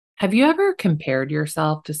Have you ever compared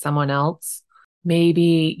yourself to someone else?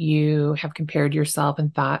 Maybe you have compared yourself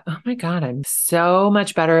and thought, oh my God, I'm so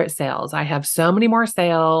much better at sales. I have so many more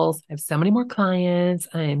sales. I have so many more clients.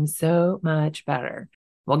 I'm so much better.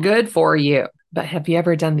 Well, good for you. But have you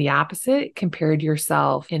ever done the opposite? Compared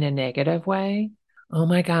yourself in a negative way? Oh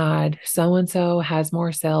my God, so and so has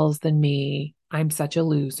more sales than me. I'm such a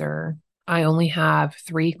loser. I only have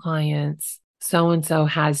 3 clients. So and so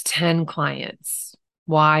has 10 clients.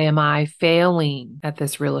 Why am I failing at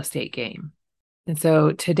this real estate game? And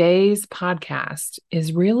so today's podcast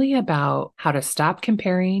is really about how to stop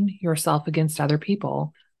comparing yourself against other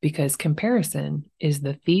people because comparison is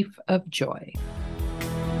the thief of joy.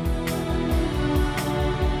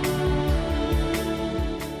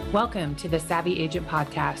 Welcome to the Savvy Agent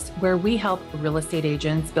Podcast, where we help real estate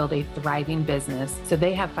agents build a thriving business so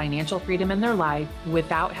they have financial freedom in their life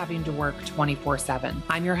without having to work 24/7.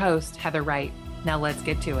 I'm your host, Heather Wright. Now let's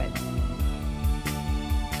get to it.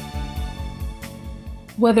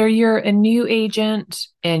 Whether you're a new agent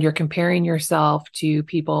and you're comparing yourself to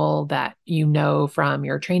people that you know from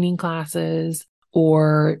your training classes,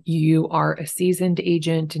 or you are a seasoned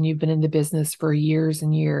agent and you've been in the business for years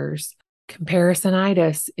and years,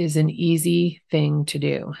 comparisonitis is an easy thing to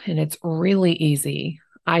do. And it's really easy,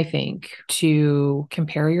 I think, to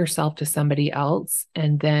compare yourself to somebody else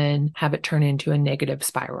and then have it turn into a negative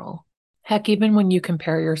spiral. Heck, even when you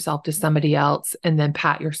compare yourself to somebody else and then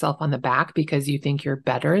pat yourself on the back because you think you're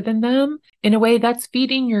better than them, in a way, that's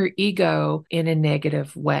feeding your ego in a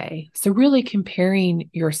negative way. So really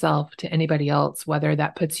comparing yourself to anybody else, whether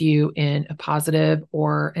that puts you in a positive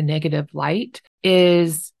or a negative light,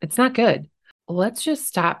 it's not good. Let's just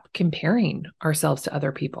stop comparing ourselves to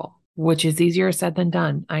other people, which is easier said than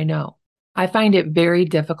done. I know. I find it very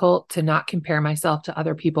difficult to not compare myself to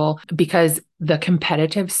other people because the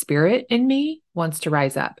competitive spirit in me wants to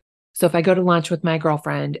rise up. So if I go to lunch with my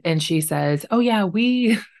girlfriend and she says, oh yeah,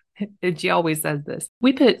 and she always says this,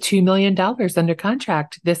 we put $2 million under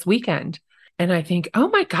contract this weekend. And I think, oh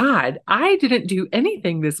my God, I didn't do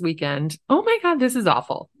anything this weekend. Oh my God, this is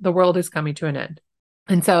awful. The world is coming to an end.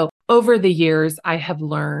 And so over the years, I have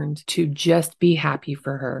learned to just be happy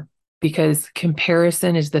for her, because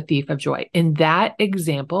comparison is the thief of joy. In that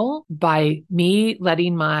example, by me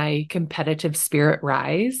letting my competitive spirit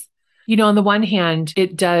rise, on the one hand,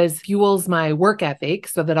 it does fuels my work ethic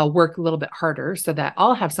so that I'll work a little bit harder so that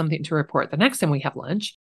I'll have something to report the next time we have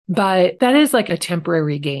lunch. But that is like a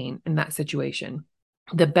temporary gain in that situation.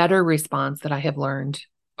 The better response that I have learned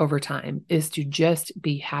over time is to just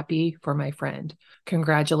be happy for my friend.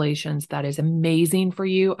 Congratulations. That is amazing for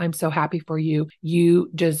you. I'm so happy for you. You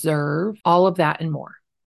deserve all of that and more.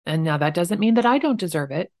 And now that doesn't mean that I don't deserve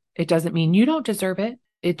it. It doesn't mean you don't deserve it.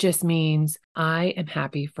 It just means I am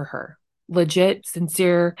happy for her. Legit,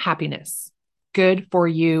 sincere happiness. Good for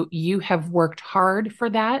you. You have worked hard for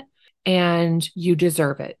that and you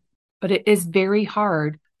deserve it. But it is very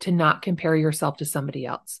hard to not compare yourself to somebody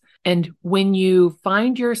else. And when you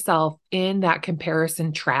find yourself in that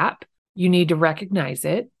comparison trap, you need to recognize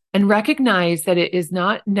it and recognize that it is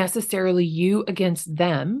not necessarily you against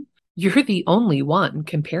them. You're the only one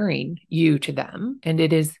comparing you to them, and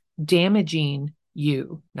it is damaging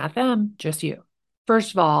you, not them, just you.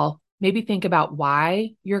 First of all, maybe think about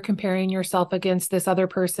why you're comparing yourself against this other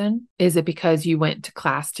person. Is it because you went to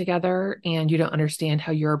class together and you don't understand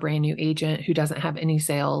how you're a brand new agent who doesn't have any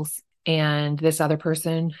sales and this other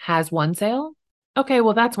person has 1 sale? Okay,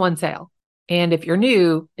 well, that's 1 sale. And if you're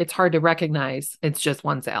new, it's hard to recognize it's just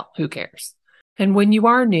 1 sale. Who cares? And when you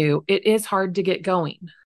are new, it is hard to get going.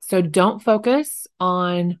 So don't focus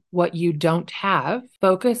on what you don't have.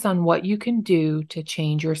 Focus on what you can do to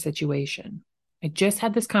change your situation. I just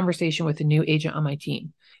had this conversation with a new agent on my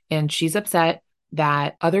team, and she's upset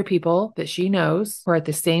that other people that she knows who are at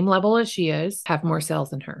the same level as she is have more sales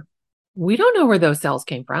than her. We don't know where those sales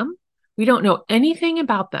came from. We don't know anything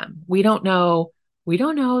about them. We don't know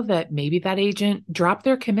that maybe that agent dropped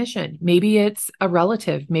their commission. Maybe it's a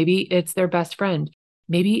relative. Maybe it's their best friend.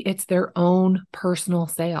 Maybe it's their own personal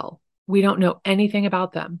sale. We don't know anything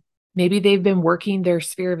about them. Maybe they've been working their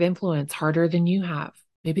sphere of influence harder than you have.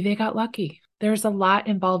 Maybe they got lucky. There's a lot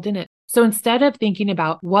involved in it. So instead of thinking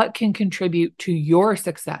about what can contribute to your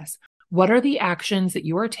success, what are the actions that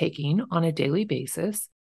you are taking on a daily basis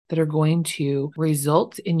that are going to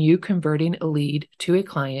result in you converting a lead to a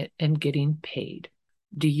client and getting paid?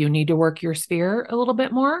 Do you need to work your sphere a little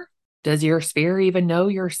bit more? Does your sphere even know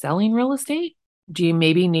you're selling real estate? Do you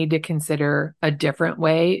maybe need to consider a different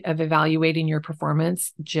way of evaluating your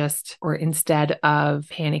performance or instead of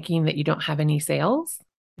panicking that you don't have any sales?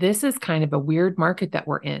 This is kind of a weird market that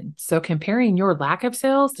we're in. So comparing your lack of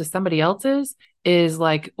sales to somebody else's is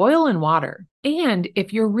like oil and water. And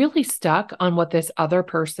if you're really stuck on what this other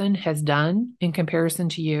person has done in comparison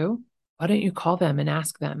to you, why don't you call them and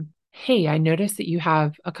ask them, hey, I noticed that you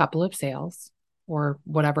have a couple of sales or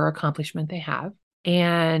whatever accomplishment they have.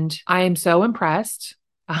 And I am so impressed.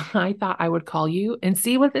 I thought I would call you and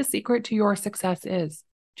see what the secret to your success is.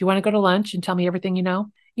 Do you want to go to lunch and tell me everything you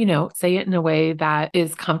know? Say it in a way that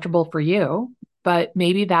is comfortable for you, but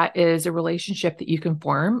maybe that is a relationship that you can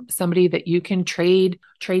form, somebody that you can trade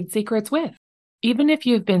secrets with. Even if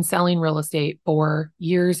you've been selling real estate for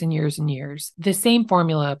years and years and years, the same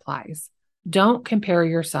formula applies. Don't compare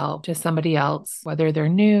yourself to somebody else, whether they're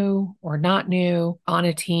new or not new on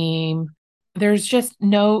a team. There's just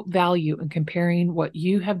no value in comparing what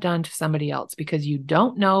you have done to somebody else because you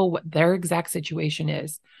don't know what their exact situation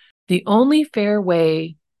is. The only fair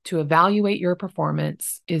way to evaluate your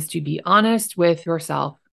performance is to be honest with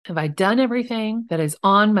yourself. Have I done everything that is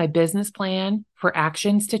on my business plan for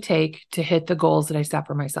actions to take to hit the goals that I set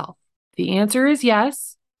for myself? The answer is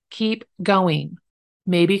yes. Keep going.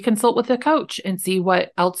 Maybe consult with a coach and see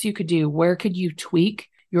what else you could do. Where could you tweak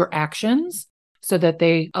your actions so that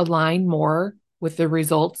they align more with the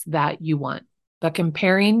results that you want? But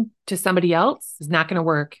comparing to somebody else is not going to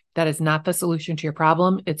work. That is not the solution to your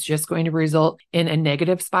problem. It's just going to result in a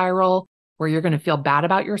negative spiral where you're going to feel bad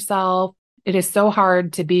about yourself. It is so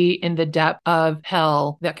hard to be in the depth of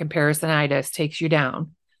hell that comparisonitis takes you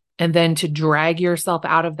down, and then to drag yourself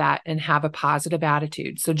out of that and have a positive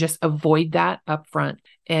attitude. So just avoid that up front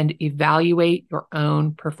and evaluate your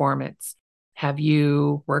own performance. Have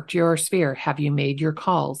you worked your sphere? Have you made your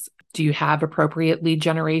calls? Do you have appropriate lead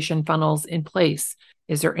generation funnels in place?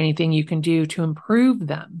 Is there anything you can do to improve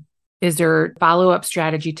them? Is there follow-up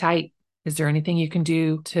strategy tight? Is there anything you can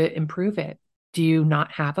do to improve it? Do you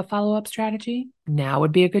not have a follow-up strategy? Now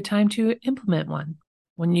would be a good time to implement one.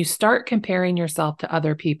 When you start comparing yourself to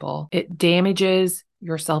other people, it damages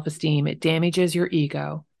your self-esteem. It damages your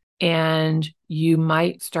ego. And you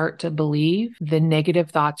might start to believe the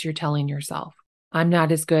negative thoughts you're telling yourself. I'm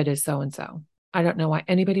not as good as so-and-so. I don't know why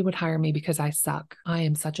anybody would hire me because I suck. I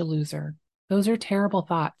am such a loser. Those are terrible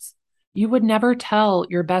thoughts. You would never tell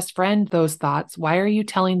your best friend those thoughts. Why are you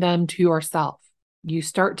telling them to yourself? You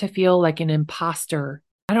start to feel like an imposter.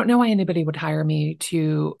 I don't know why anybody would hire me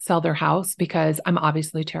to sell their house because I'm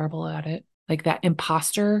obviously terrible at it. Like that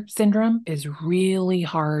imposter syndrome is really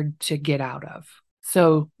hard to get out of.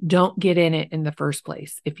 So don't get in it in the first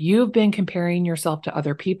place. If you've been comparing yourself to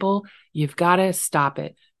other people, you've got to stop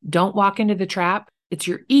it. Don't walk into the trap. It's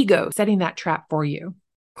your ego setting that trap for you.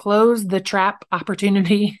 Close the trap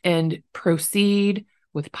opportunity and proceed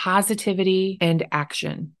with positivity and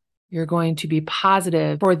action. You're going to be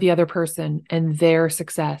positive for the other person and their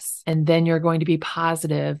success. And then you're going to be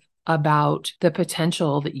positive about the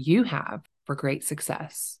potential that you have for great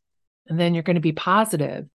success. And then you're going to be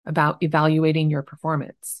positive about evaluating your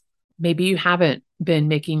performance. Maybe you haven't been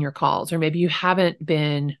making your calls, or maybe you haven't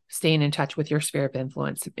been staying in touch with your sphere of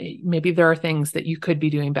influence. Maybe there are things that you could be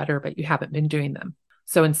doing better, but you haven't been doing them.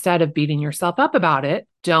 So instead of beating yourself up about it,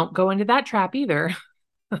 don't go into that trap either.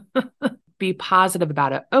 Be positive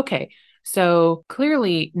about it. Okay, so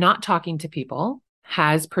clearly not talking to people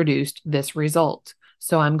has produced this result.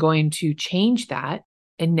 So I'm going to change that.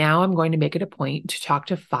 And now I'm going to make it a point to talk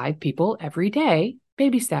to 5 people every day.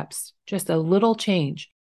 Baby steps, just a little change.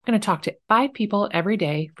 I'm going to talk to 5 people every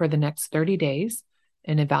day for the next 30 days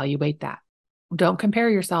and evaluate that. Don't compare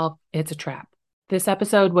yourself. It's a trap. This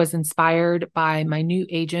episode was inspired by my new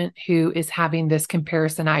agent who is having this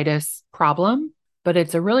comparisonitis problem, but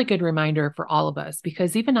it's a really good reminder for all of us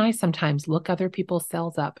because even I sometimes look other people's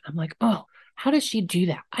sales up. I'm like, oh, how does she do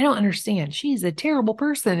that? I don't understand. She's a terrible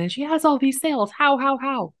person and she has all these sales.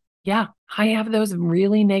 How? Yeah, I have those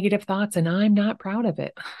really negative thoughts and I'm not proud of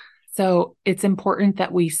it. So it's important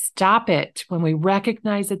that we stop it when we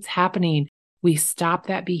recognize it's happening. We stop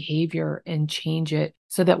that behavior and change it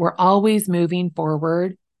so that we're always moving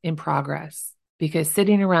forward in progress, because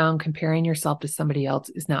sitting around comparing yourself to somebody else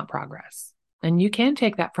is not progress. And you can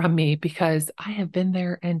take that from me because I have been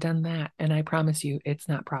there and done that. And I promise you, it's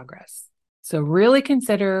not progress. So really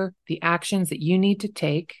consider the actions that you need to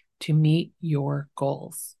take to meet your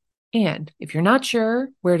goals. And if you're not sure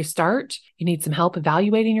where to start, you need some help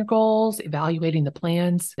evaluating your goals, evaluating the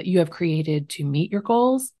plans that you have created to meet your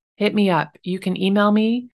goals, hit me up. You can email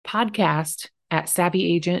me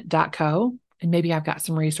podcast@savvyagent.co, and maybe I've got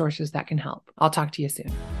some resources that can help. I'll talk to you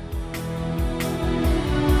soon.